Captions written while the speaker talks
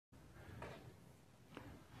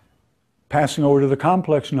Passing over to the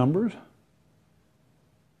complex numbers,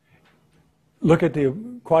 look at the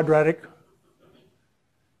quadratic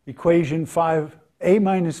equation 5a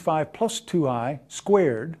minus 5 plus 2i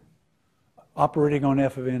squared, operating on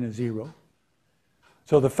f of n is 0.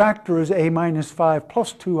 So the factor is a minus 5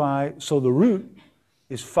 plus 2i, so the root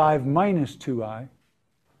is 5 minus 2i,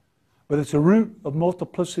 but it's a root of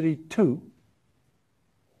multiplicity 2.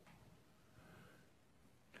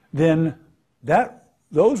 Then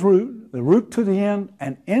those root, the root to the n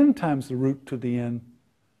and n times the root to the n,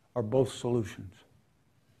 are both solutions.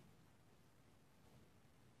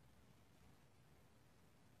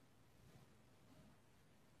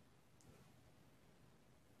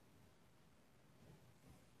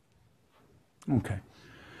 Okay.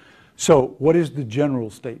 So what is the general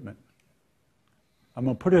statement? I'm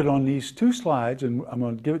going to put it on these two slides, and I'm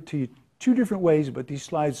going to give it to you two different ways, but these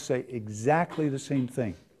slides say exactly the same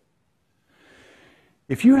thing.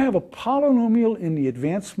 If you have a polynomial in the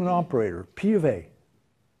advancement operator, P of A,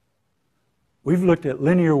 we've looked at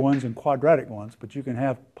linear ones and quadratic ones, but you can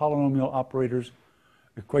have polynomial operators,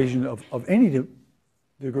 equation of any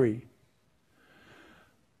degree.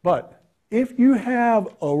 But if you have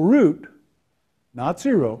a root, not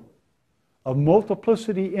 0, of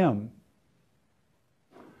multiplicity m,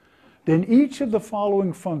 then each of the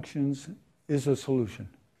following functions is a solution.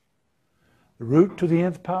 The root to the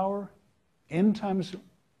nth power, n times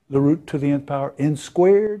the root to the nth power, n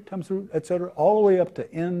squared times the root, etc., all the way up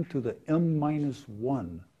to n to the m minus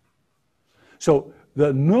 1. So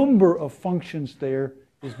the number of functions there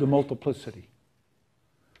is the multiplicity.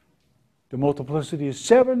 The multiplicity is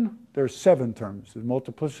 7, there's 7 terms. The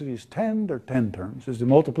multiplicity is 10, there are 10 terms. If the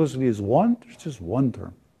multiplicity is 1, there's just 1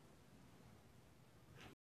 term.